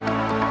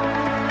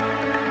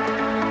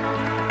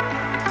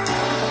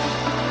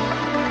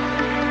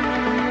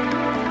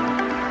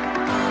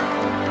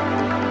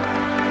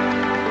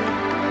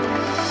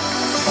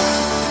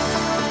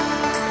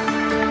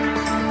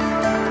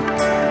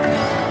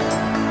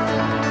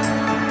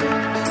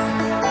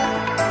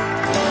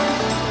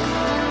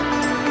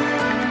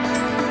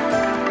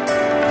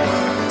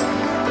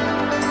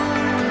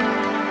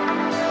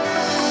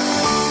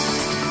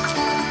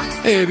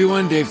Hey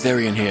everyone, Dave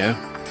Therian here.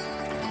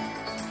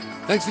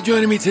 Thanks for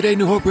joining me today,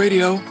 New Hope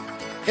Radio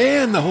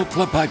and the Hope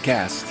Club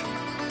podcast.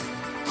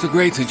 So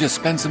great to just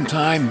spend some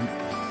time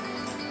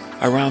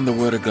around the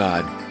Word of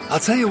God.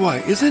 I'll tell you why,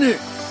 isn't it?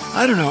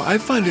 I don't know, I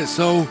find it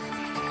so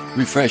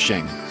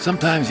refreshing.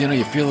 Sometimes,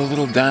 you feel a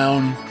little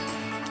down,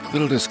 a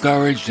little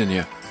discouraged, and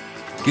you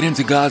get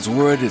into God's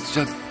Word. It's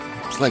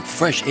like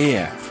fresh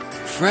air,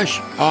 fresh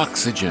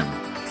oxygen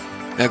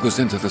that goes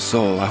into the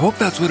soul. I hope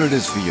that's what it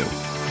is for you.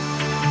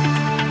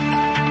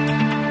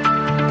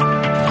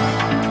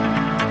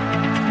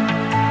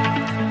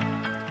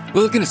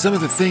 We're looking at some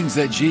of the things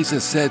that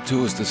Jesus said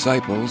to his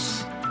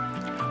disciples.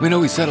 We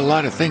know he said a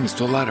lot of things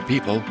to a lot of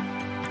people,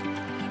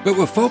 but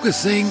we're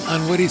focusing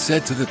on what he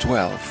said to the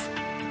 12.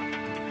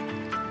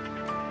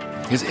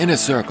 His inner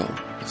circle,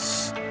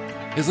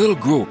 his little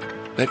group,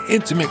 that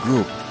intimate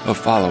group of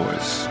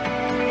followers.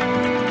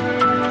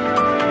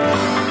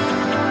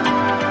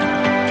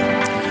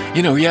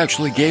 He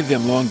actually gave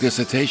them long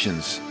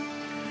dissertations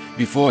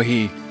before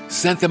he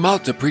sent them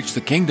out to preach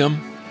the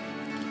kingdom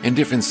in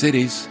different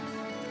cities.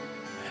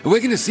 We're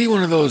going to see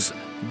one of those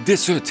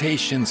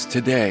dissertations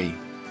today.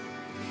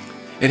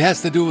 It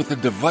has to do with the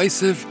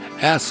divisive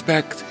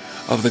aspect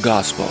of the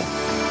gospel.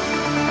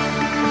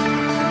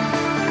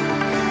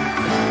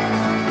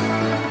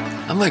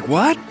 I'm like,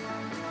 what?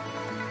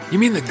 You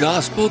mean the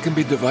gospel can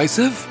be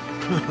divisive?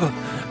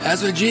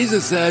 That's what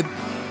Jesus said.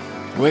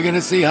 We're going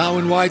to see how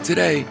and why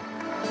today.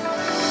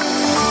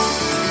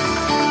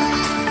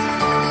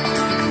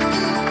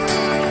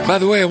 By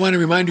the way, I want to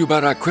remind you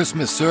about our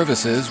Christmas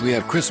services. We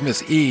have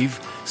Christmas Eve,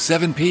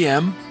 7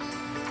 p.m.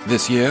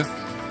 this year,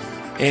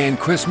 and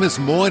Christmas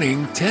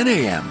morning, 10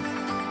 a.m.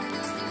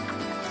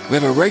 We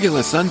have a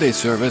regular Sunday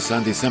service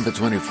on December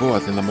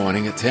 24th in the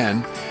morning at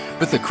 10,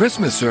 but the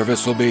Christmas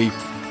service will be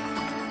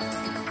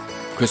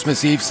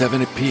Christmas Eve,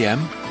 7 p.m.,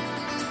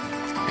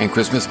 and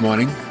Christmas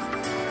morning,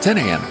 10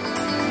 a.m.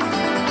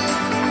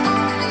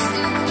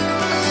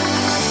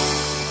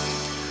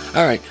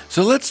 All right,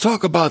 so let's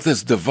talk about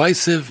this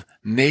divisive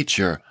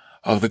nature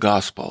of the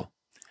gospel.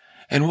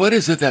 And what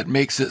is it that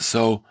makes it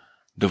so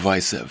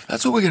divisive?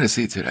 That's what we're going to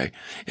see today.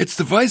 It's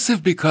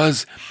divisive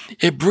because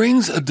it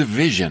brings a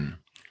division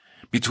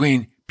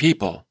between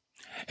people.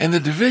 And the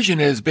division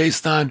is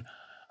based on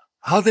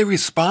how they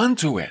respond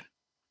to it.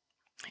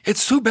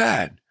 It's too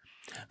bad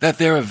that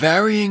there are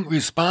varying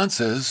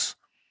responses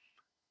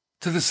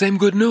to the same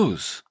good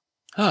news.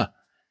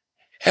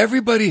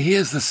 Everybody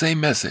hears the same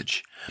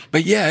message,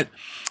 but yet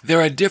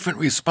there are different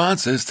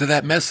responses to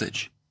that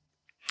message.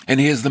 And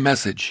here's the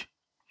message.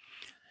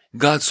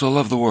 God so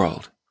loved the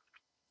world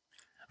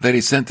that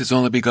he sent his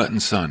only begotten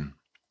Son,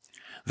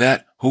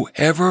 that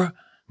whoever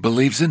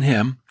believes in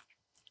him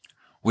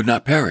would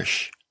not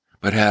perish,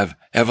 but have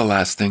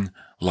everlasting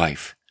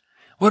life.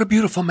 What a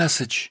beautiful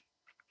message.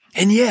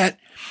 And yet,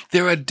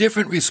 there are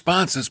different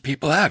responses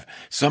people have.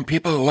 Some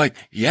people are like,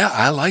 yeah,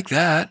 I like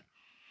that.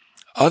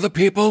 Other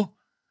people,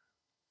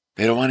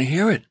 they don't want to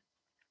hear it.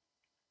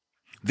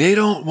 They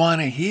don't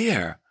want to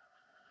hear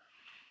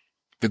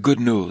the good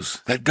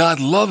news that God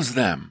loves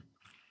them,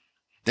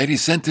 that he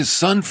sent his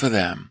Son for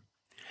them,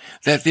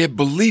 that their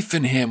belief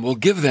in him will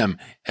give them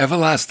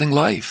everlasting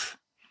life.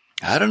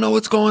 I don't know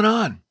what's going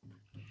on.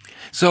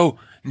 So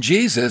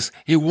Jesus,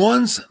 he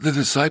warns the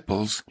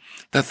disciples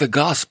that the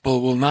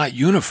gospel will not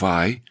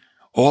unify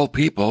all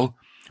people,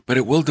 but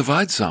it will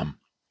divide some.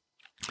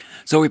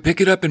 So we pick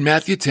it up in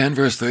Matthew 10,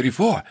 verse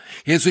 34.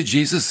 Here's what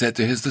Jesus said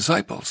to his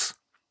disciples.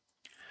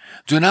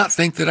 Do not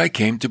think that I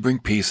came to bring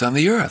peace on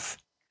the earth.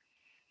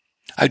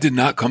 I did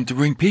not come to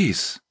bring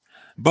peace,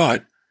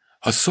 but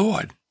a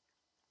sword.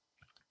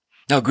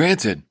 Now,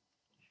 granted,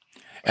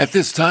 at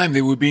this time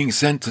they were being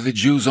sent to the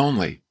Jews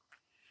only,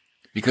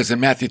 because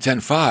in Matthew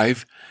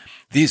 10:5,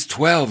 these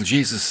 12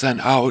 Jesus sent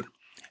out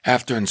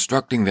after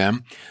instructing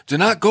them, do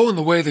not go in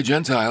the way of the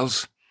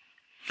Gentiles,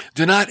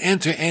 do not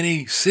enter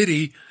any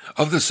city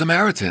of the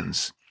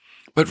Samaritans,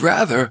 but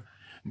rather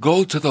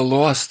go to the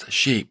lost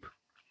sheep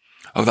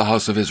of the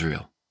house of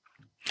Israel.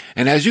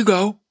 And as you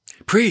go,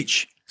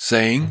 preach,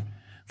 saying,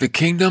 the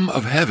kingdom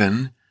of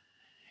heaven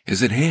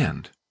is at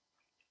hand.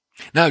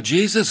 Now,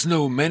 Jesus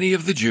knew many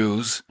of the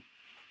Jews,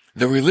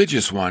 the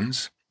religious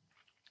ones,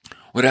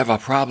 would have a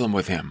problem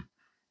with him.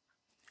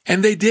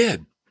 And they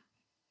did.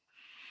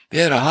 They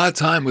had a hard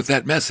time with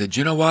that message.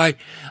 You know why?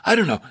 I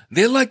don't know.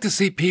 They like to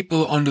see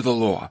people under the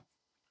law.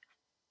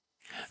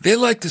 They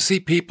like to see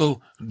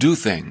people do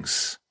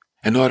things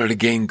in order to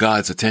gain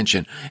God's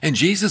attention. And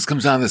Jesus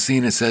comes on the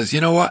scene and says, you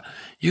know what?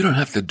 You don't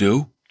have to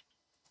do.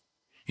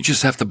 You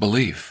just have to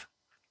believe.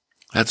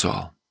 That's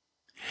all.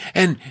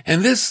 And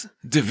this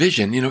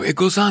division, it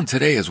goes on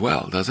today as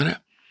well, doesn't it?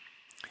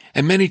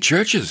 And many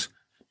churches,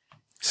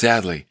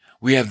 sadly,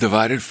 we have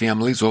divided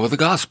families over the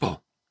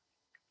gospel.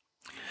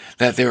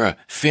 That there are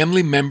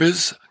family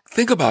members,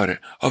 think about it,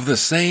 of the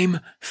same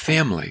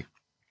family.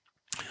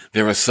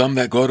 There are some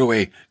that go to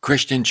a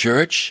Christian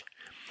church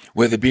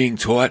where they're being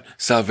taught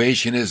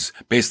salvation is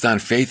based on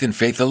faith and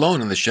faith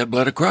alone in the shed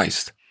blood of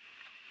Christ.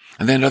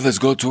 And then others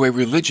go to a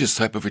religious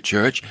type of a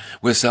church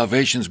where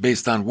salvation's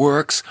based on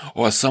works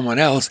or someone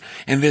else,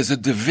 and there's a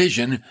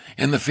division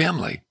in the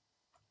family.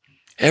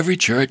 Every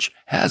church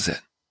has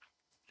it.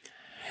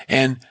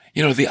 And,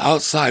 the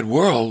outside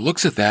world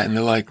looks at that and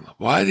they're like,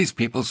 why are these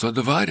people so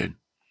divided?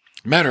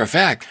 Matter of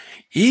fact,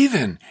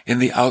 even in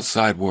the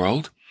outside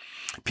world,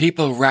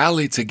 people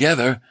rally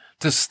together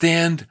to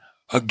stand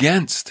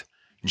against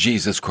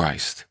Jesus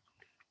Christ.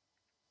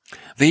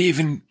 They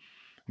even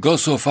go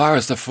so far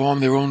as to form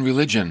their own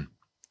religion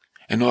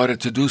in order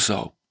to do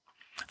so.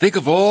 Think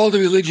of all the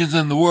religions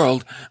in the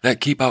world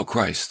that keep out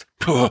Christ.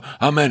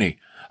 How many?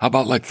 How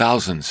about like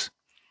thousands?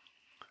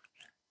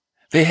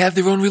 They have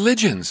their own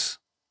religions,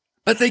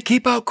 but they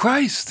keep out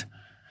Christ.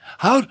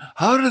 How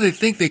do they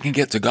think they can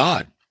get to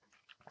God?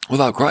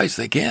 Without Christ,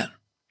 they can't.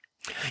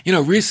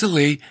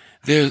 Recently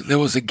there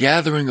was a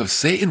gathering of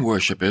Satan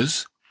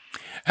worshipers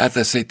at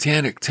the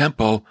Satanic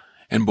Temple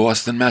in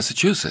Boston,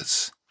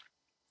 Massachusetts.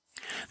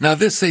 Now,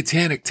 this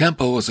Satanic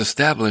Temple was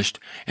established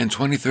in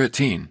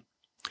 2013,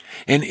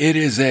 and it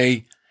is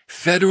a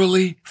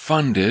federally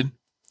funded,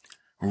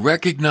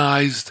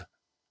 recognized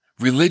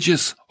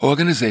religious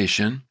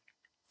organization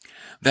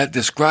that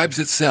describes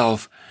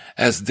itself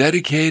as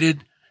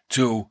dedicated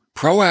to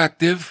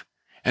proactive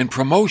and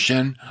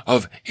promotion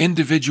of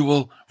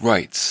individual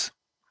rights.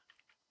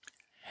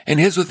 And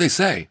here's what they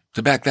say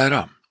to back that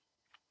up.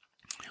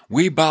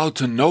 We bow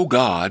to no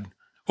God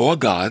or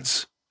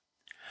gods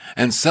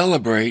and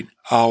celebrate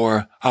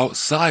our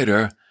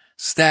outsider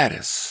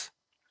status.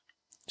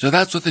 So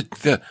that's what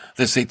the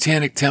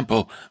Satanic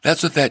Temple,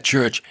 that's what that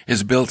church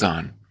is built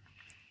on.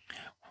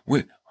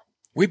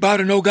 We bow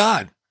to no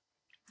God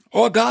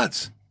or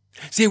gods.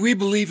 See, we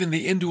believe in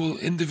the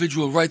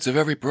individual rights of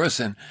every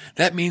person.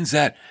 That means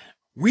that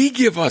we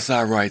give us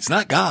our rights,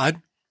 not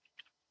God.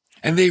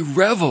 And they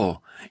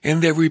revel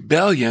in their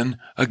rebellion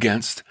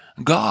against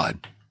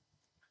God.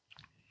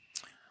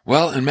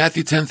 Well, in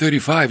Matthew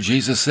 10:35,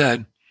 Jesus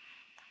said,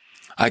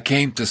 I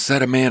came to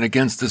set a man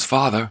against his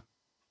father,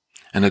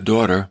 and a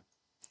daughter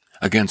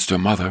against her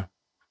mother,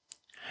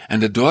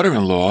 and a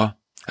daughter-in-law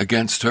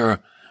against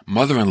her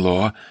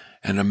mother-in-law,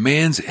 and a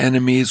man's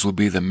enemies will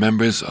be the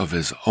members of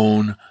his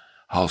own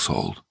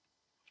household.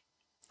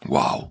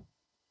 Wow.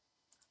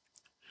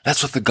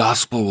 That's what the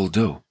gospel will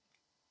do.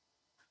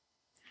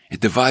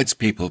 It divides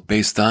people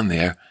based on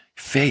their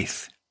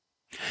faith.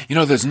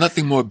 There's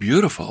nothing more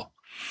beautiful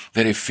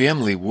than a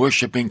family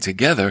worshiping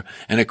together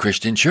in a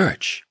Christian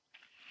church.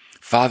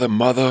 Father,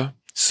 mother,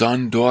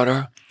 son,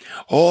 daughter,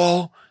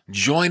 all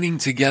joining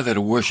together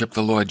to worship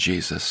the Lord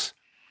Jesus.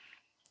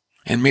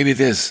 And maybe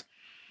there's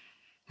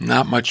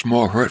not much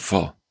more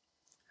hurtful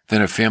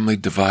than a family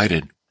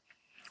divided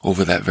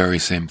over that very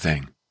same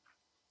thing.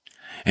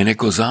 And it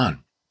goes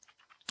on.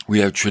 We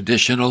have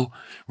traditional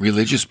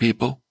religious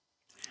people.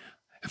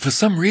 For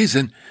some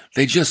reason,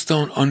 they just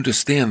don't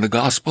understand the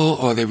gospel,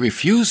 or they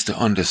refuse to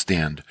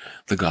understand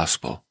the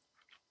gospel.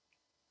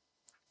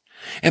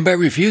 And by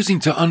refusing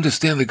to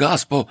understand the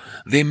gospel,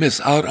 they miss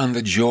out on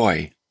the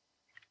joy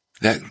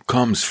that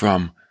comes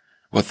from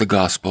what the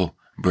gospel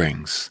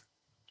brings.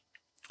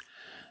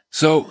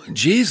 So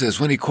Jesus,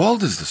 when he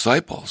called his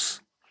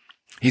disciples,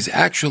 he's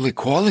actually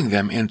calling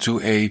them into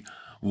a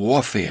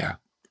warfare.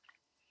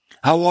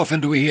 How often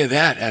do we hear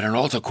that at an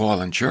altar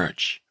call in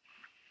church?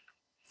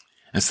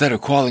 Instead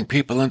of calling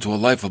people into a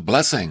life of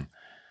blessing,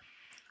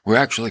 we're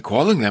actually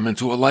calling them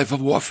into a life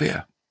of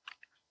warfare.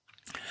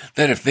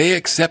 That if they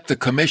accept the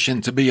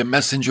commission to be a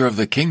messenger of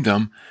the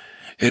kingdom,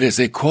 it is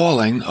a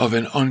calling of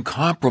an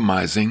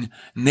uncompromising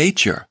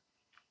nature.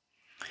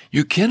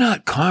 You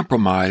cannot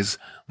compromise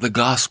the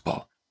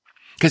gospel,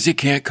 because you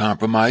can't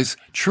compromise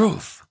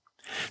truth.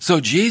 So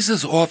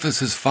Jesus offers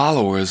his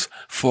followers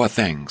 4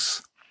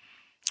 things.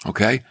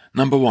 Okay?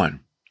 Number 1,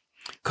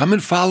 come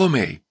and follow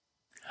me.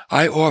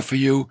 I offer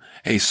you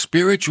a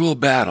spiritual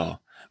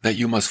battle that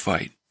you must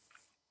fight.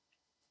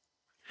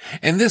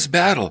 In this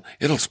battle,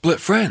 it'll split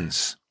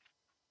friends.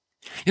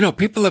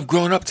 People have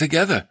grown up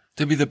together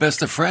to be the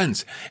best of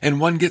friends, and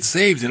one gets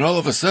saved, and all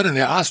of a sudden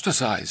they're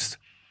ostracized.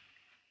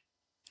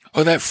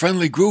 Or that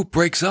friendly group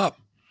breaks up.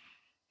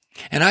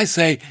 And I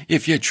say,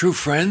 if you're true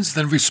friends,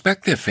 then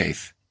respect their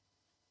faith.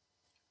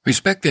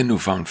 Respect their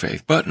newfound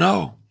faith. But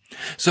no.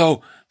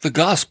 So the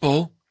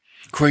gospel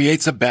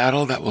creates a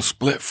battle that will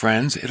split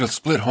friends. It'll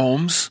split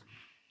homes.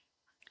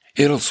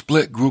 It'll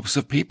split groups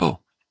of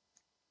people.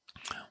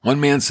 One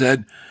man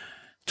said,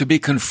 to be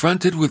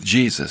confronted with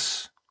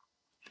Jesus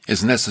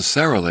is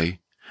necessarily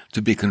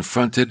to be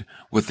confronted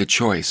with the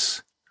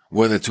choice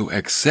whether to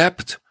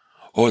accept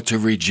or to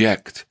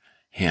reject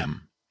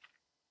him.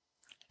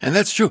 And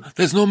that's true.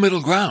 There's no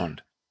middle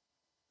ground.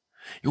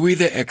 You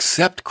either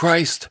accept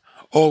Christ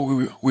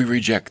or we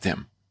reject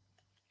him.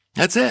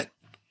 That's it.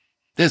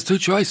 There's 2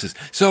 choices.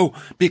 So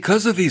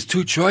because of these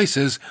 2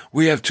 choices,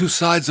 we have 2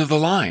 sides of the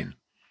line.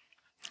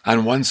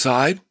 On one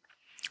side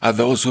are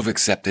those who have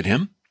accepted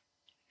him,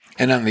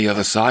 and on the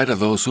other side are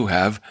those who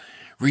have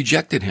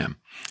rejected him.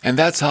 And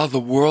that's how the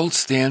world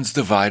stands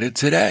divided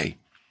today.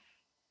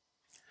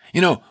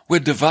 We're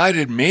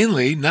divided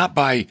mainly not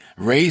by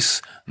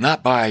race,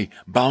 not by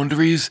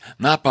boundaries,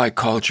 not by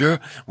culture.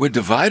 We're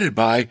divided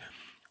by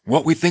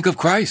what we think of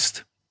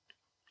Christ.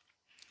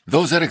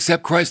 Those that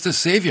accept Christ as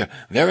Savior,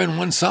 they're on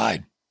one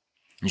side.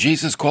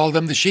 Jesus called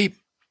them the sheep.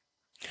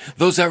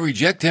 Those that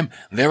reject him,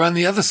 they're on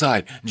the other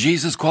side.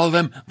 Jesus called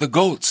them the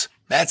goats.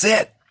 That's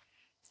it.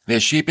 They're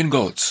sheep and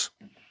goats.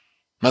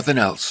 Nothing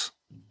else.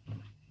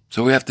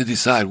 So we have to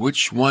decide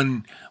which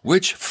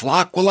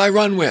flock will I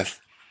run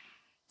with?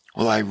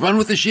 Will I run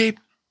with the sheep?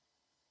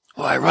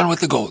 Will I run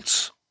with the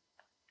goats?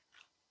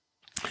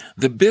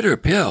 The bitter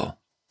pill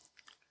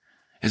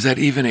is that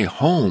even a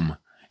home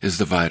is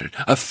divided.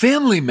 A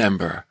family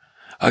member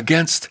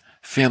against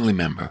family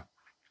member.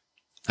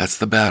 That's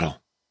the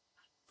battle.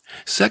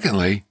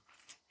 Secondly,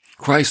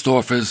 Christ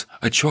offers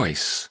a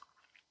choice.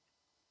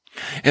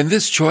 And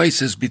this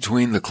choice is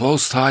between the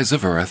close ties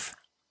of earth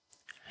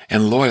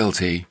and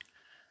loyalty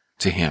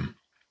to him.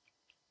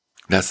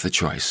 That's the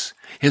choice.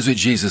 Here's what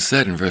Jesus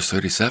said in verse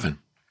 37.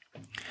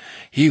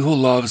 He who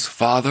loves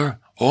father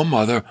or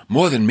mother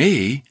more than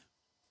me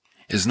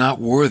is not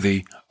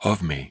worthy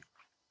of me.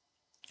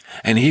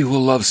 And he who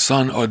loves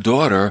son or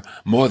daughter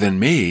more than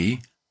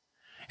me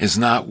is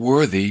not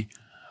worthy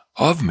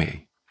of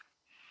me.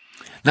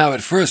 Now,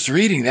 at first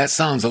reading, that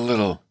sounds a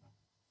little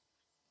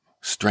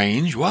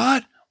strange.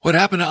 What? What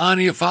happened to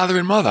honor your father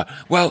and mother?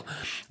 Well,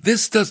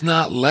 this does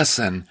not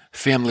lessen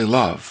family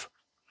love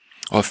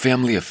or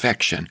family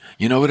affection.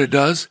 You know what it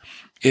does?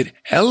 It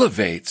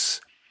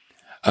elevates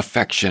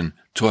affection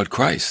toward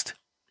Christ.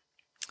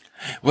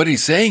 What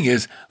he's saying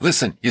is,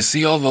 listen, you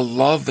see all the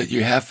love that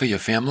you have for your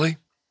family?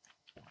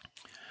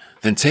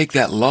 Then take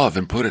that love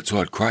and put it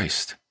toward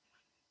Christ.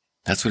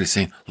 That's what he's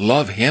saying.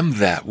 Love him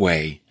that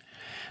way.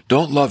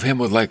 Don't love him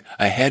with like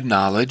a head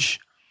knowledge.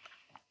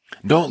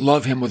 Don't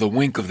love him with a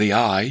wink of the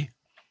eye.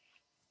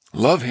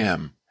 Love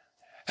him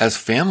as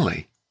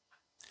family.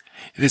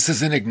 This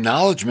is an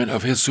acknowledgement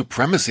of his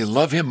supremacy.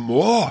 Love him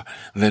more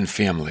than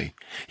family.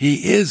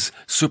 He is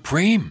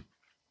supreme.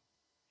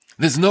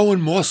 There's no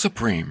one more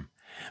supreme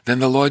than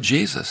the Lord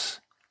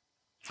Jesus.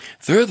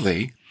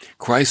 Thirdly,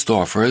 Christ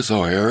offers,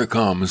 here it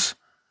comes,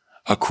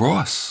 a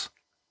cross.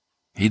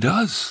 He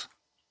does.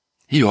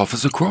 He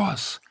offers a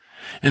cross.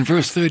 In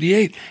verse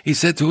 38, he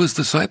said to his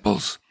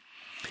disciples,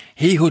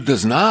 he who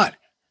does not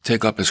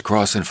take up his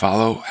cross and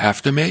follow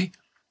after me,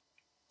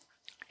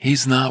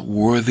 he's not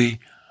worthy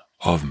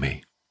of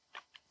me.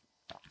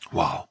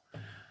 Wow.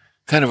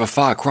 Kind of a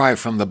far cry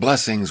from the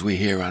blessings we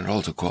hear on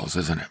altar calls,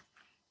 isn't it?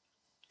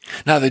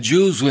 Now, the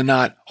Jews were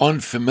not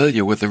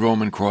unfamiliar with the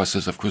Roman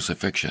crosses of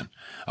crucifixion.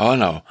 Oh,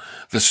 no.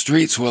 The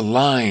streets were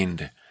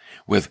lined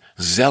with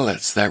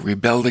zealots that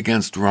rebelled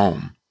against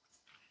Rome.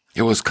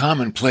 It was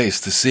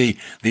commonplace to see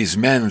these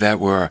men that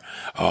were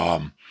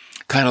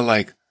kind of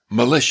like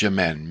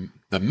militiamen,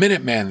 the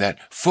Minutemen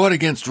that fought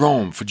against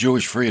Rome for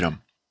Jewish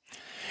freedom.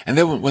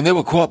 And when they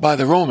were caught by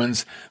the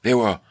Romans, they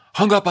were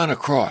hung up on a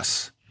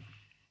cross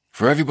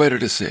for everybody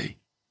to see.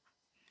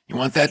 You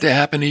want that to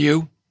happen to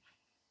you?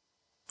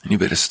 And you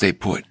better stay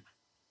put.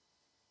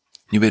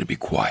 You better be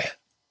quiet.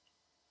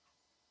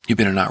 You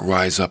better not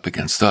rise up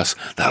against us.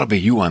 That'll be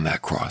you on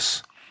that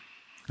cross.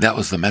 That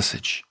was the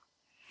message.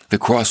 The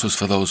cross was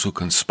for those who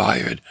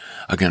conspired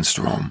against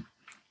Rome.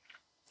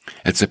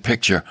 It's a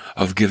picture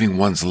of giving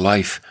one's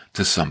life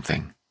to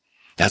something.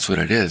 That's what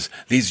it is.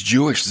 These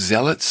Jewish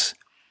zealots,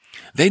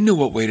 they knew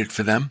what waited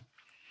for them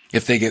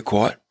if they get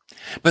caught,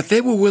 but they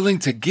were willing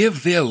to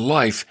give their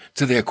life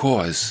to their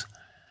cause.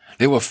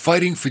 They were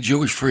fighting for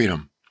Jewish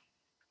freedom.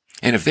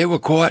 And if they were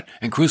caught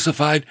and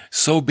crucified,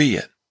 so be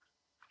it.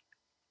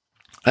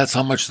 That's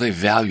how much they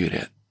valued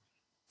it.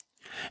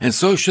 And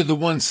so should the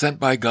one sent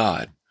by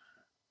God.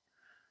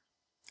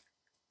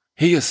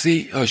 He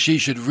or she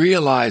should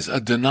realize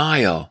a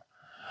denial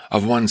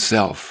of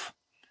oneself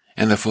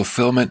and the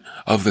fulfillment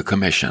of the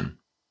commission.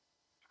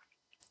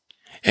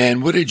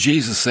 And what did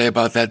Jesus say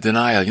about that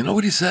denial? You know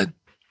what he said?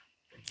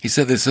 He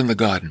said this in the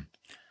garden.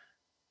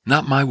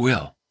 Not my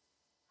will,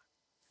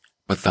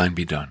 but thine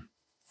be done.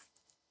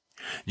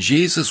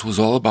 Jesus was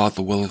all about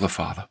the will of the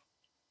Father.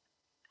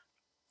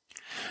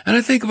 And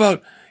I think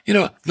about,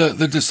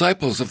 the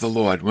disciples of the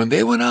Lord. When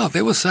they went out,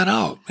 they were sent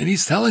out. And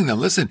he's telling them,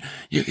 listen,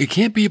 it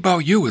can't be about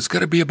you. It's got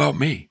to be about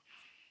me.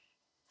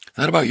 It's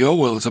not about your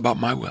will. It's about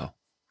my will.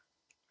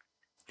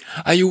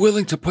 Are you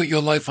willing to put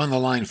your life on the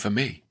line for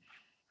me?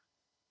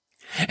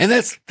 And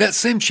that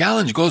same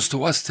challenge goes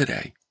to us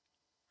today.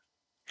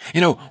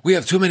 We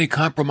have too many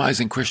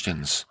compromising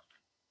Christians.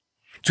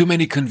 Too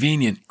many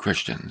convenient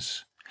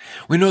Christians.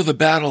 We know the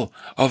battle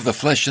of the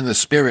flesh and the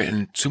spirit,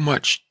 and too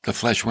much the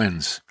flesh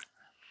wins.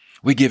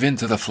 We give in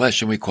to the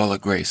flesh and we call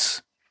it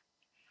grace.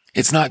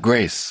 It's not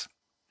grace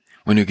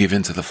when you give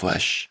in to the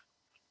flesh.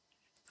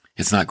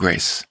 It's not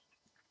grace.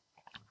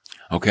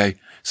 Okay?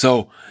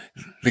 So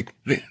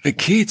the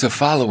key to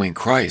following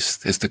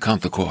Christ is to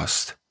count the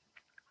cost.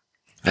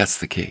 That's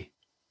the key.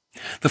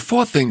 The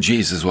fourth thing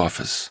Jesus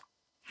offers,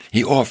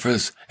 he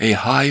offers a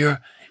higher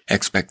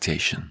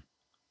expectation.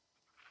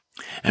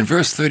 In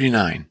verse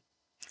 39,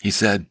 he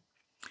said,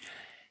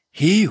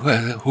 He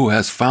who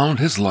has found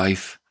his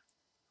life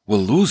will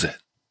lose it,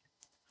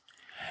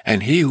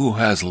 and he who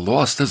has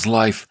lost his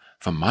life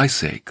for my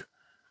sake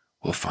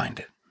will find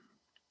it.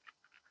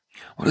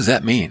 What does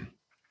that mean?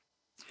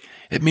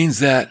 It means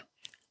that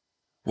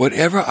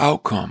whatever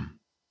outcome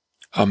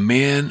a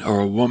man or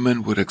a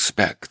woman would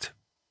expect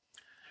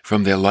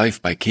from their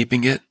life by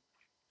keeping their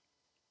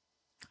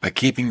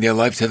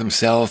life to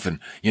themselves and,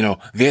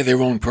 they're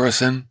their own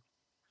person,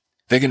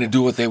 they're going to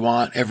do what they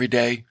want every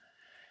day.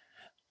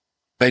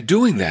 By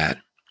doing that,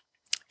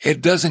 it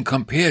doesn't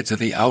compare to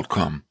the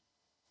outcome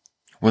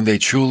when they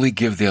truly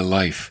give their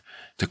life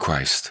to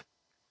Christ.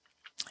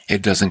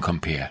 It doesn't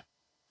compare.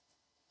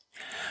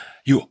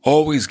 You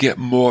always get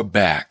more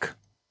back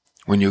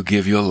when you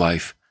give your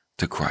life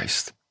to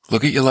Christ.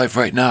 Look at your life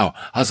right now.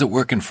 How's it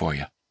working for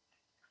you?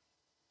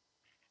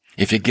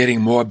 If you're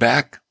getting more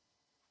back,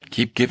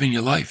 keep giving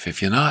your life.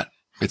 If you're not,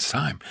 it's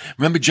time.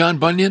 Remember John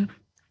Bunyan?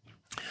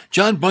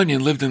 John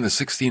Bunyan lived in the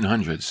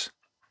 1600s.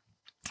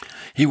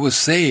 He was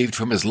saved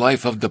from his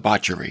life of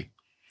debauchery.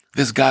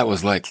 This guy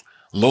was like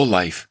low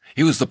life.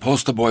 He was the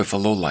poster boy for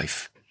low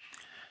life.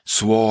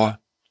 Swore,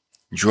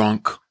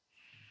 drunk,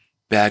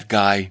 bad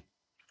guy.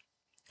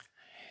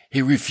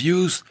 He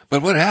refused,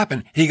 but what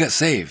happened? He got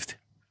saved.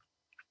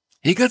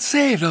 He got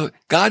saved.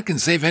 God can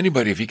save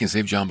anybody if he can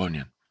save John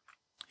Bunyan.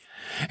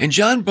 And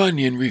John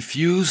Bunyan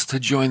refused to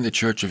join the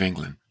Church of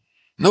England.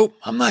 Nope,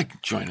 I'm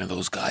not joining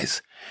those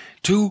guys.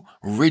 Too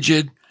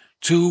rigid,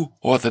 too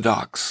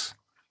orthodox.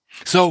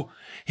 So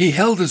he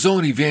held his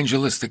own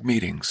evangelistic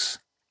meetings.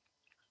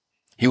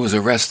 He was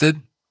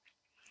arrested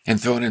and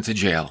thrown into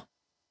jail.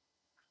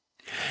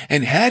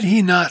 And had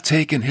he not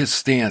taken his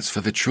stance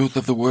for the truth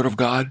of the Word of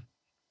God,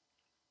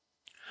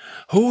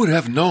 who would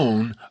have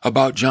known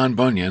about John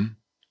Bunyan,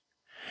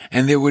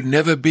 and there would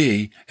never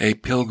be a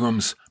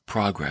Pilgrim's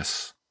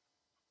Progress?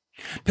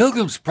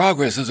 Pilgrim's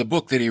Progress is a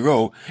book that he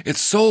wrote. It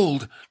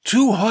sold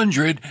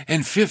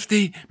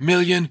 250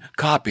 million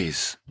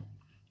copies.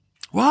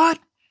 What?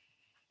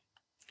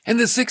 In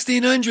the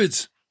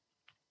 1600s.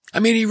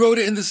 He wrote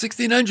it in the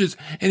 1600s,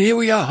 and here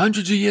we are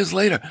hundreds of years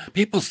later.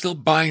 People still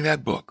buying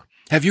that book.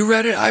 Have you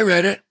read it? I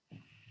read it.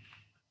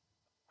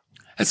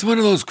 It's one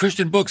of those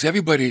Christian books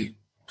everybody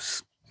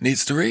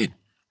needs to read.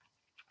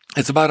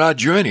 It's about our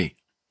journey.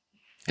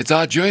 It's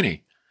our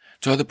journey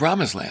toward the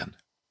promised land.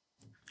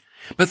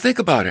 But think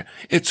about it.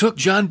 It took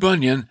John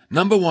Bunyan,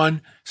 number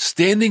one,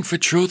 standing for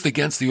truth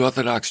against the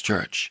Orthodox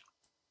Church.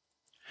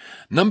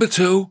 Number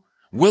two,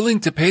 willing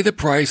to pay the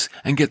price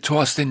and get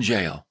tossed in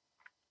jail.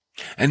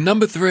 And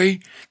number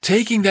three,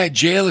 taking that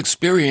jail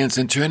experience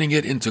and turning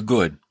it into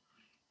good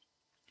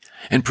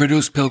and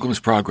produce Pilgrim's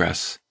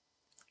Progress.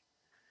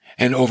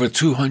 And over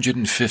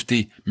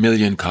 250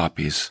 million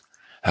copies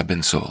have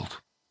been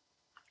sold.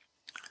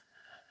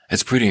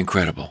 It's pretty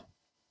incredible.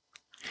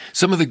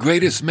 Some of the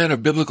greatest men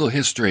of biblical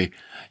history,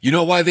 you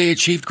know why they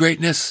achieved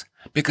greatness?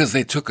 Because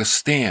they took a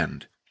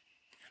stand.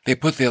 They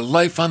put their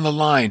life on the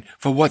line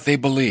for what they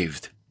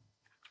believed.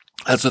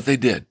 That's what they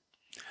did.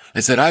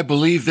 They said, I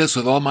believe this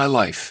with all my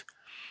life.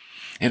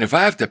 And if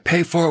I have to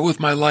pay for it with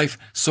my life,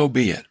 so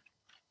be it.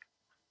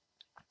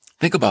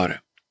 Think about it.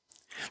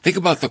 Think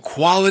about the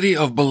quality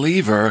of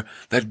believer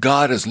that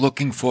God is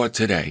looking for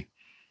today.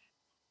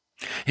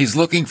 He's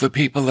looking for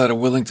people that are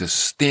willing to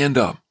stand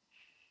up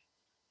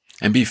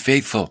and be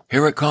faithful.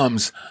 Here it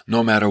comes,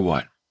 no matter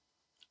what.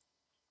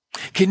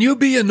 Can you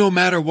be a no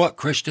matter what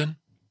Christian?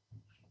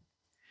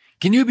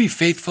 Can you be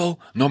faithful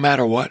no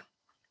matter what?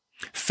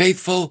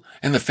 Faithful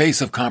in the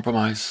face of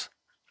compromise?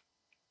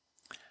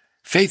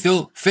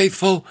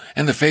 Faithful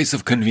in the face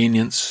of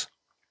convenience?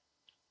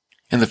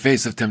 In the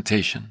face of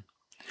temptation?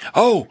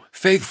 Oh,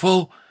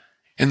 faithful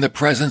in the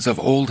presence of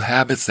old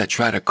habits that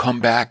try to come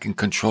back and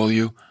control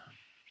you?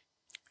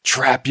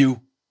 Trap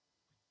you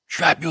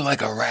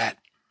like a rat?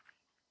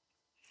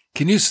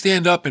 Can you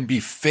stand up and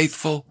be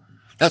faithful?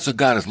 That's what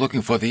God is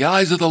looking for. The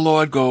eyes of the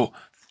Lord go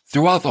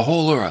throughout the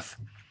whole earth,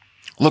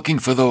 looking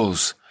for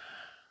those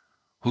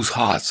whose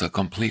hearts are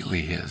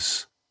completely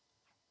His.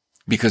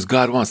 Because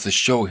God wants to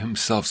show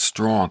Himself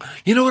strong.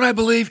 You know what I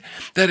believe?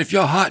 That if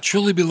your heart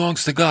truly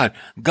belongs to God,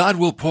 God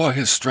will pour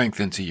His strength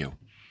into you.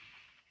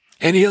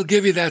 And He'll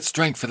give you that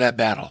strength for that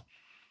battle.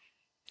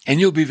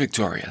 And you'll be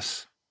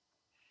victorious.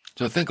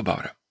 So think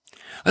about it.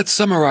 Let's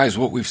summarize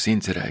what we've seen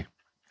today.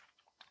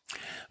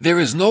 There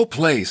is no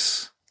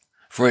place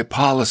for a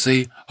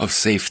policy of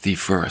safety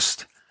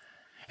first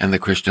in the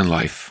Christian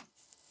life.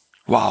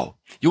 Wow.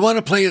 You want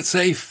to play it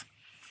safe?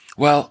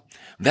 Well,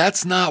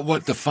 that's not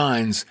what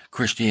defines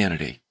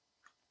Christianity.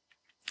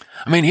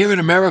 Here in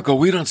America,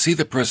 we don't see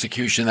the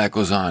persecution that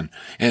goes on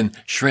in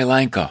Sri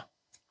Lanka,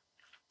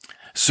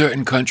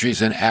 certain countries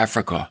in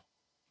Africa.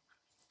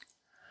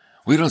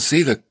 We don't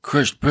see the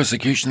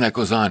persecution that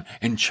goes on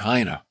in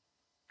China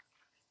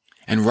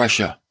and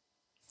Russia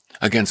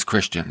against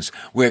Christians,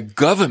 where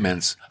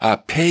governments are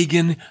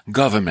pagan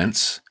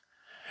governments,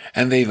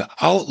 and they've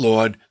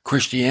outlawed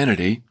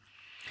Christianity,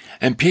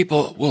 and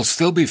people will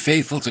still be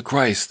faithful to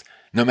Christ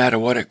no matter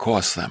what it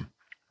costs them.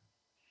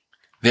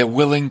 They're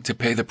willing to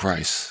pay the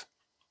price.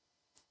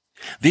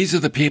 These are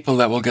the people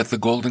that will get the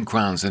golden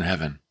crowns in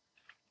heaven.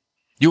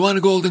 You want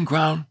a golden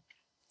crown?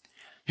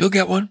 You'll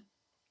get one.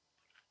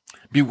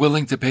 Be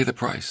willing to pay the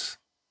price.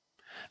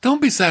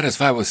 Don't be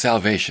satisfied with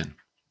salvation.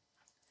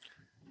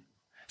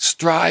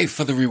 Strive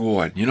for the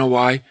reward. You know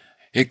why?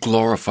 It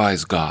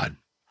glorifies God.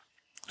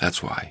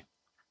 That's why.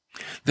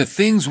 The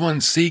things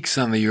one seeks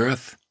on the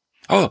earth,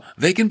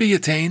 they can be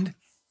attained.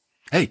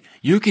 Hey,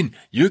 you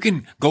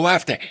can go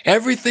after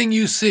everything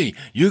you see.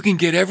 You can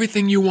get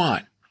everything you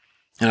want.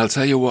 And I'll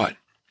tell you what,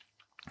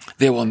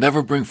 they will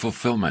never bring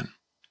fulfillment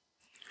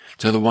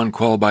to the one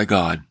called by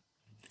God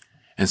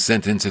and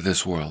sent into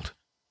this world.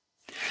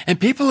 And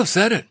people have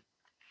said it.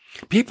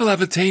 People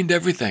have attained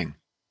everything.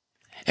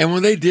 And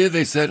when they did,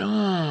 they said,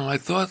 I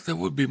thought there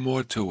would be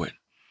more to it.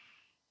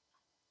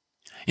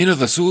 You know,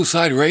 the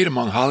suicide rate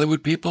among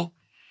Hollywood people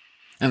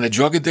and the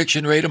drug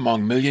addiction rate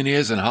among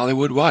millionaires in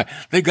Hollywood, why?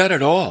 They got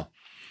it all.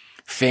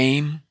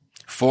 Fame,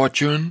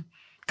 fortune,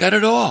 got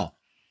it all.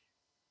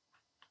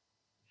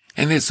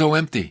 And they're so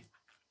empty.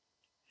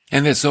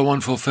 And they're so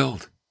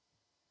unfulfilled.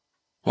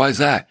 Why is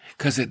that?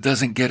 Because it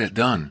doesn't get it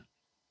done.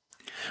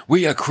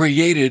 We are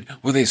created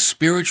with a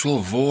spiritual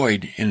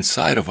void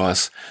inside of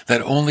us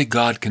that only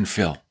God can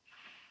fill.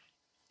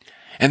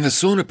 And the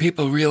sooner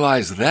people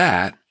realize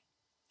that,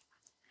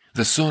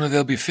 the sooner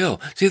they'll be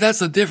filled. See, that's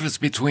the difference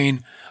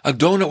between a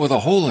donut with a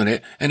hole in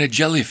it and a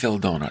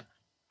jelly-filled donut.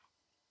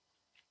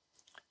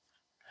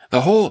 The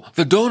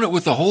donut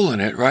with the hole in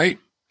it, right?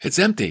 It's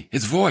empty.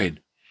 It's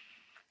void.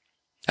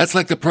 That's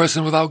like the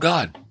person without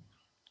God.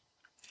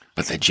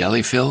 But the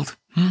jelly-filled?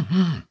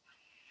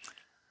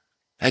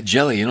 That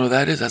jelly, you know what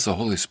that is? That's the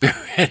Holy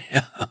Spirit.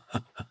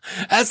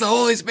 That's the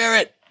Holy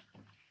Spirit.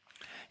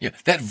 Yeah,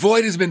 that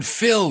void has been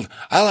filled.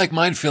 I like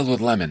mine filled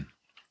with lemon.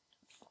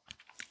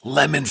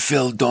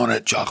 Lemon-filled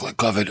donut,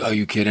 chocolate-covered. Are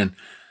you kidding?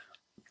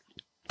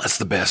 That's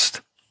the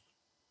best.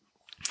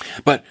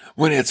 But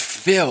when it's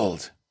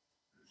filled,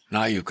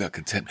 now you've got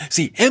contentment.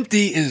 See,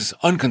 empty is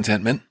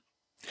uncontentment.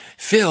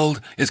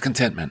 Filled is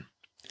contentment.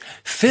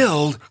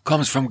 Filled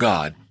comes from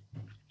God.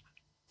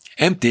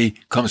 Empty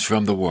comes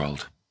from the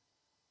world.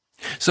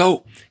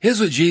 So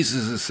here's what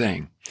Jesus is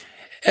saying.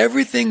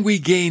 Everything we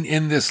gain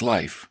in this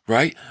life,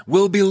 right,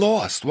 will be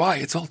lost. Why?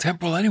 It's all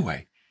temporal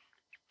anyway.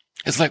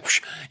 It's like,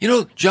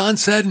 John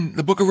said in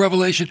the book of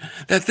Revelation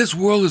that this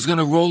world is going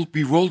to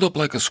be rolled up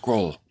like a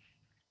scroll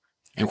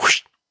and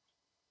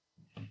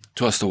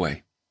tossed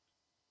away.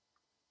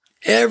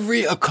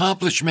 Every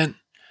accomplishment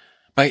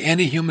by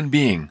any human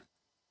being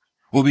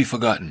will be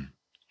forgotten,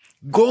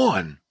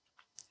 gone.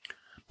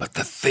 But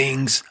the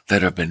things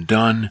that have been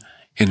done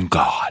in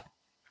God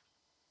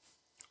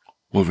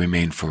will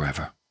remain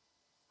forever.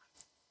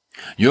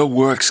 Your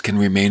works can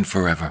remain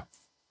forever,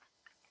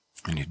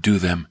 and you do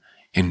them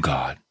in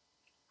God.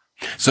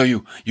 So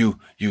you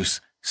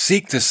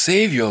seek to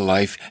save your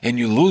life and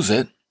you lose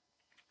it,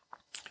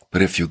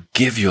 but if you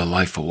give your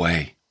life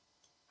away,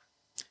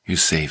 you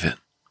save it.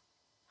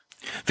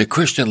 The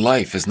Christian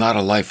life is not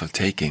a life of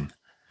taking.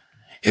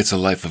 It's a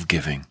life of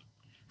giving.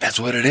 That's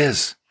what it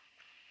is.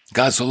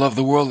 God so loved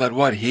the world that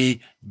what?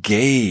 He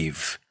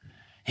gave.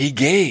 He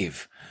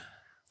gave.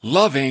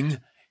 Loving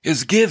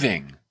is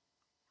giving.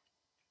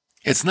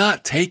 It's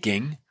not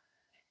taking,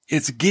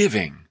 it's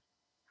giving.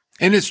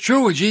 And it's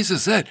true what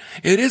Jesus said.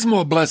 It is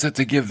more blessed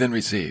to give than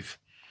receive.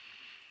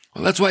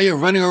 Well, that's why you're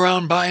running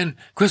around buying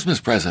Christmas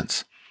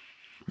presents.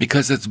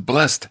 Because it's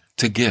blessed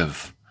to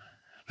give.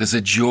 There's a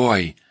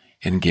joy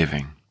in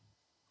giving.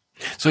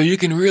 So you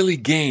can really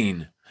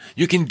gain.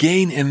 You can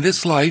gain in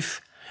this life,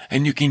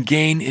 and you can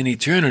gain in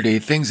eternity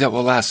things that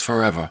will last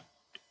forever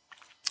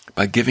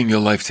by giving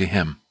your life to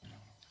Him.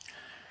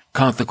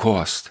 Count the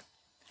cost.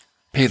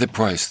 Pay the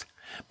price.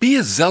 Be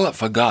a zealot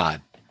for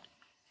God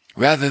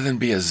rather than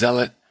be a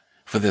zealot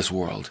for this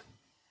world.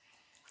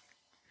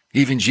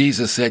 Even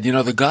Jesus said,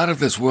 the God of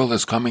this world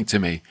is coming to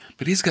me,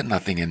 but He's got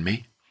nothing in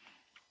me.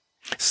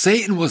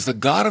 Satan was the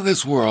God of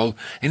this world,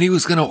 and he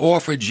was going to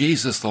offer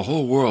Jesus the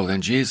whole world.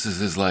 And Jesus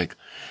is like,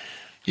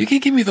 you can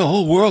give me the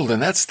whole world,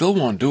 and that still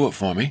won't do it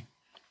for me.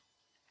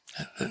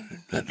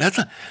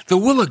 The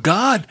will of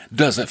God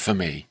does it for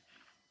me,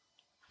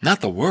 not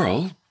the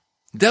world.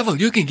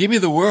 Devil, you can give me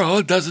the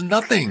world, it does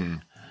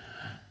nothing.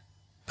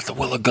 But the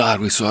will of God,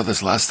 we saw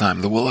this last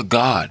time, the will of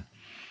God,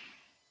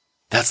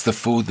 that's the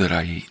food that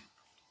I eat.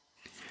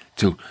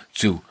 To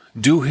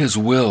do His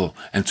will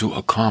and to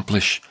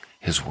accomplish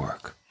His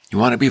work. You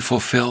want to be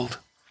fulfilled?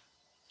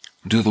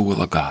 Do the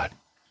will of God.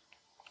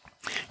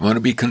 You want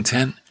to be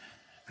content?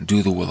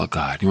 Do the will of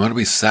God. You want to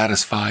be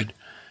satisfied?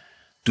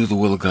 Do the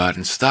will of God.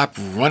 And stop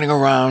running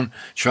around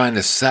trying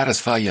to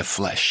satisfy your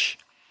flesh.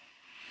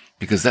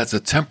 Because that's a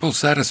temporal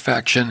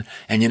satisfaction.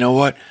 And you know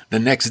what? The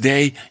next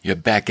day, you're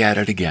back at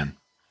it again.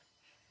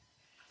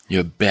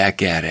 You're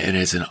back at it. And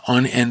it's an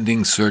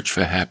unending search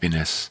for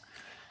happiness.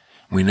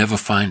 We never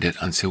find it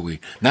until we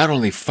not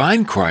only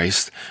find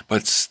Christ,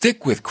 but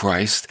stick with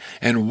Christ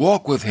and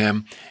walk with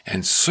Him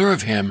and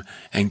serve Him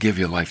and give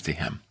your life to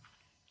Him.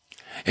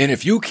 And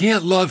if you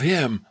can't love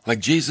Him, like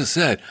Jesus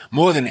said,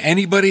 more than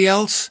anybody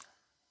else,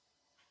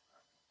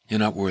 You're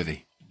not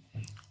worthy.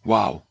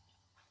 Wow.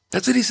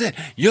 That's what he said.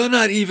 You're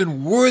not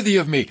even worthy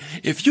of me.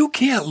 If you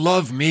can't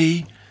love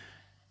me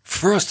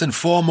first and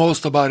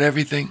foremost above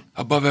everything,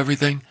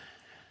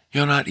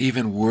 you're not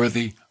even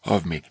worthy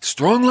of me.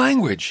 Strong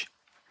language.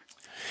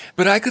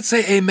 But I could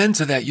say amen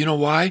to that. You know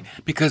why?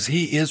 Because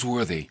he is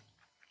worthy.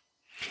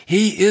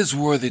 He is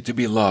worthy to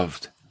be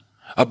loved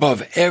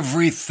above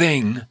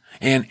everything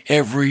and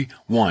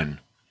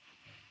everyone.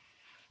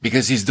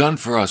 Because he's done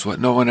for us what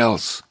no one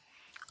else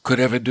could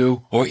ever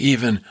do or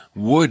even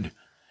would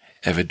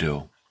ever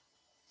do.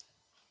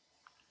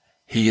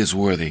 He is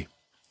worthy.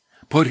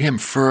 Put him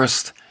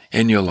first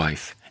in your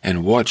life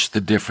and watch the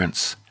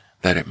difference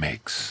that it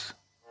makes.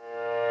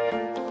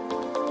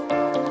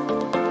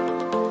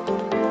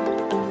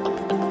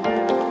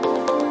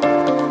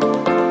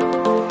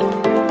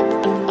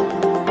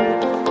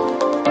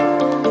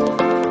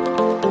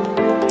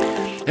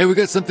 Hey, we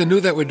got something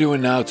new that we're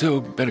doing now, too.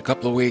 Been a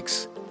couple of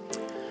weeks.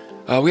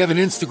 We have an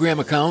Instagram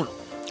account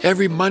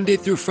every Monday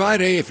through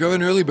Friday, if you're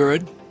an early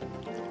bird,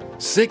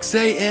 6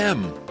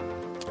 a.m.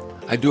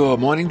 I do a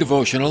morning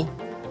devotional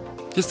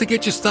just to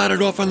get you started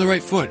off on the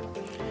right foot.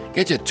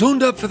 Get you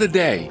tuned up for the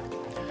day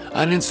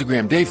on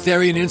Instagram. Dave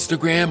Therian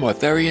Instagram or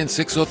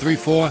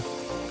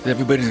Therian6034.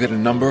 Everybody's got a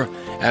number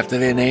after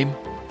their name.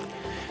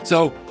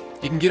 So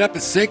you can get up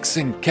at 6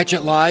 and catch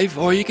it live,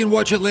 or you can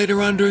watch it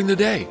later on during the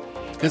day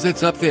because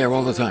it's up there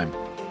all the time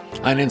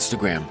on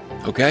Instagram.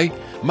 Okay?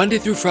 Monday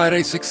through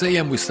Friday, 6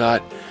 a.m. we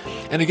start.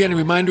 And again, a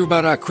reminder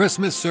about our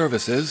Christmas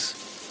services.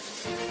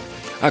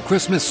 Our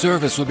Christmas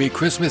service will be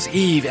Christmas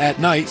Eve at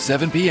night,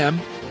 7 p.m.,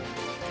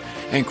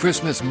 and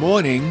Christmas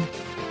morning,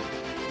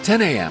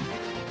 10 a.m.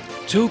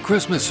 2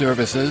 Christmas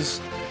services.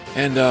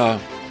 And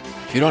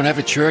if you don't have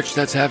a church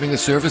that's having a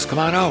service, come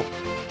on out.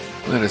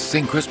 We're going to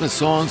sing Christmas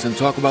songs and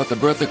talk about the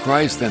birth of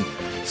Christ and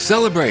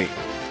celebrate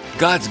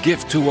God's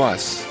gift to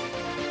us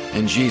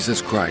in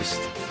Jesus Christ.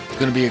 It's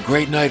going to be a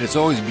great night. It's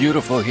always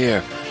beautiful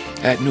here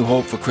at New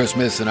Hope for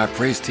Christmas, and our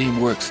praise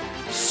team works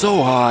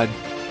so hard.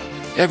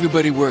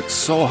 Everybody works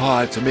so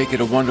hard to make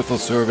it a wonderful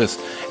service,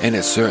 and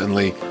it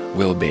certainly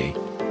will be.